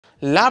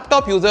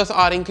Laptop users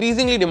are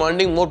increasingly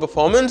demanding more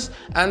performance,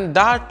 and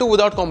that too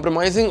without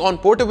compromising on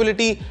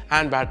portability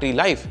and battery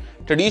life.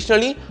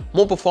 Traditionally,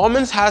 more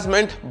performance has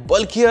meant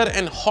bulkier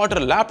and hotter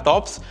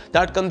laptops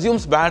that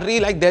consumes battery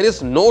like there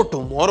is no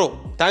tomorrow.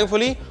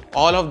 Thankfully,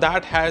 all of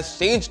that has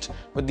changed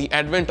with the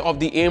advent of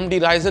the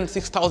AMD Ryzen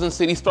 6000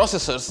 series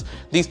processors.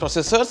 These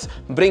processors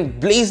bring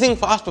blazing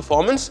fast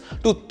performance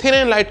to thin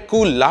and light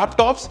cool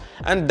laptops,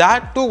 and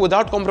that too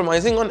without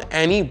compromising on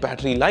any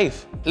battery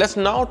life. Let's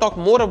now talk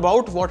more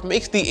about what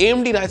makes the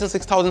AMD Ryzen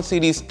 6000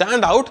 series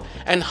stand out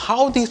and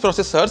how these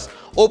processors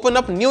open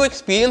up new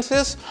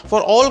experiences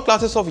for all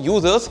classes of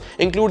users,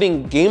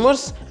 including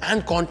gamers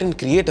and content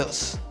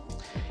creators.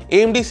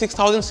 AMD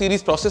 6000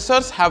 series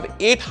processors have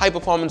 8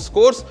 high-performance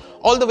cores,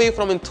 all the way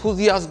from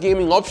enthusiast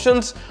gaming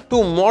options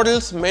to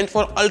models meant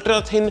for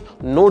ultra-thin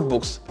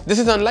notebooks. This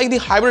is unlike the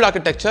hybrid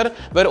architecture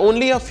where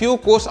only a few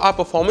cores are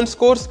performance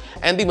cores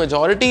and the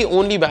majority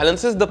only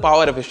balances the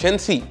power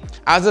efficiency.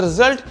 As a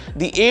result,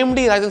 the AMD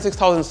Ryzen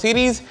 6000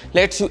 series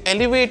lets you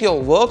elevate your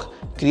work,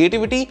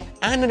 creativity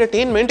and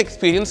entertainment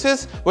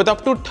experiences with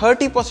up to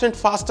 30%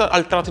 faster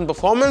ultra-thin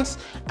performance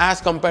as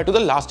compared to the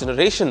last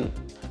generation.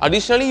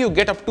 Additionally, you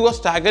get up to a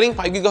staggering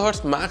 5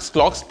 GHz max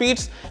clock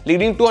speeds,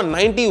 leading to a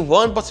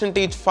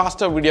 91%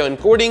 faster video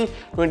encoding,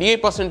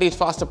 28%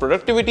 faster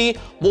productivity.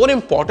 More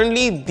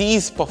importantly,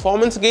 these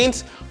performance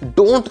gains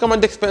don't come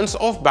at the expense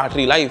of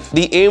battery life.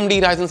 The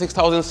AMD Ryzen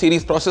 6000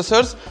 series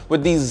processors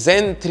with the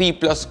Zen 3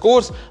 Plus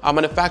cores are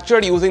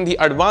manufactured using the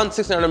advanced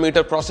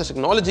 6nm process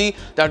technology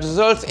that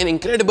results in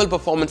incredible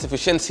performance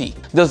efficiency.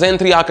 The Zen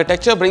 3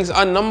 architecture brings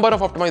a number of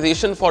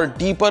optimizations for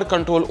deeper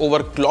control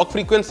over clock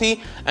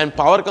frequency and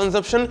power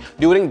consumption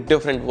during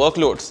different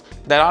workloads.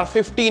 There are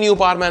 50 new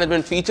power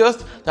management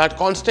features that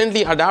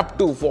constantly adapt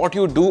to what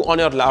you do on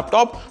your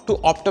laptop to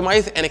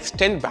optimize and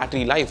extend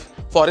battery life.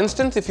 For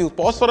instance, if you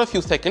pause for a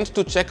few seconds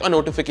to check a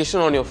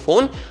notification on your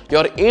phone,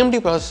 your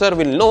AMD processor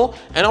will know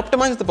and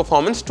optimize the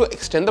performance to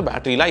extend the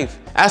battery life.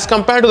 As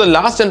compared to the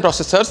last gen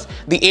processors,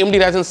 the AMD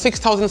Ryzen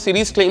 6000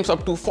 series claims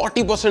up to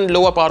 40%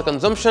 lower power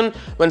consumption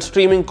when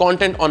streaming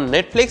content on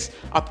Netflix,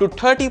 up to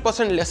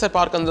 30% lesser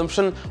power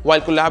consumption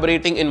while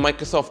collaborating in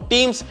Microsoft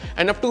Teams,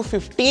 and up to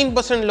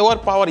 15% lower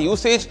power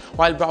usage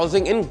while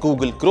browsing in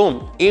Google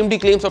Chrome. AMD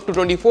claims up to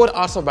 24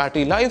 hours of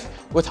battery life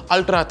with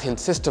ultra-thin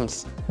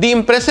systems. The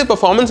impressive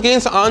performance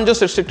gains aren't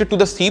just restricted to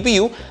the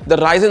CPU. The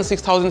Ryzen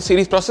 6000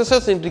 series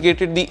processors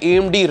integrated the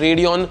AMD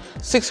Radeon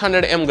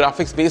 600M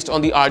graphics based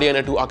on the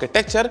RDNA 2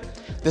 architecture.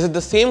 This is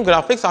the same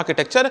graphics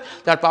architecture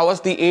that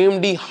powers the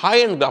AMD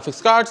high-end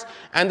graphics cards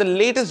and the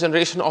latest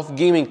generation of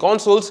gaming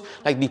consoles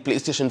like the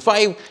PlayStation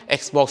 5,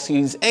 Xbox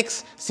Series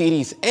X,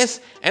 Series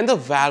S, and the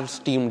Valve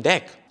Steam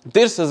Deck.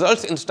 This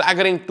results in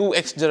staggering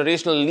 2x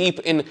generational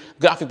leap in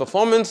graphic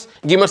performance.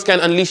 Gamers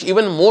can unleash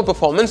even more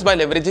performance by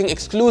leveraging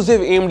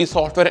exclusive AMD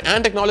software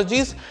and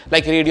technologies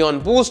like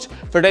Radeon Boost,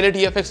 Fidelity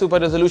FX Super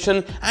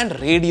Resolution, and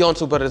Radeon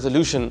Super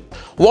Resolution.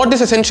 What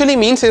this essentially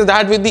means is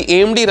that with the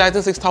AMD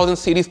Ryzen 6000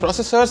 series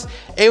processors,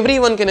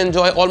 everyone can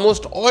enjoy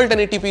almost all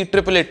 1080p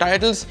AAA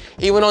titles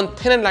even on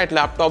thin and light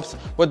laptops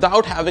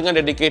without having a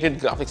dedicated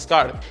graphics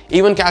card.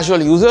 Even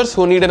casual users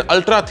who need an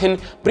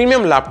ultra-thin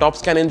premium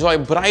laptops can enjoy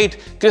bright,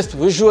 crisp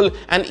visuals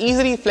and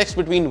easily flex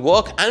between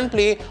work and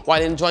play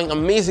while enjoying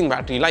amazing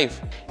battery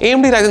life.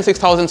 AMD Ryzen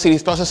 6000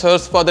 series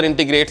processors further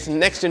integrates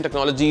next-gen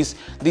technologies.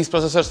 These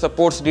processors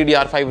supports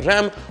DDR5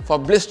 RAM for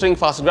blistering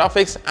fast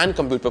graphics and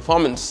compute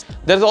performance.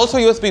 There is also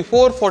USB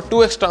 4 for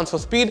 2x transfer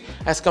speed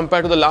as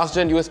compared to the last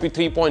gen USB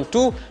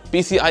 3.2.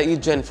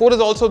 PCIe Gen 4 is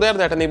also there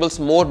that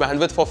enables more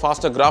bandwidth for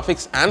faster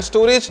graphics and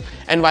storage,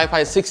 and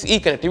Wi-Fi 6E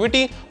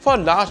connectivity for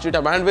large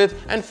data bandwidth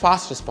and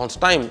fast response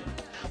time.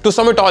 To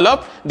sum it all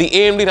up, the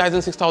AMD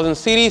Ryzen 6000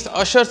 series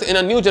ushers in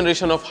a new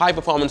generation of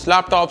high-performance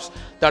laptops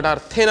that are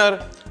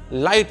thinner,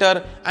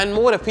 lighter, and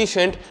more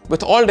efficient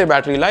with all-day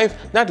battery life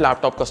that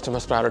laptop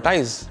customers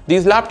prioritize.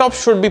 These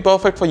laptops should be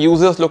perfect for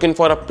users looking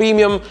for a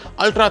premium,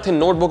 ultra-thin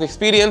notebook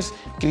experience,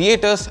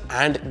 creators,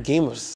 and gamers.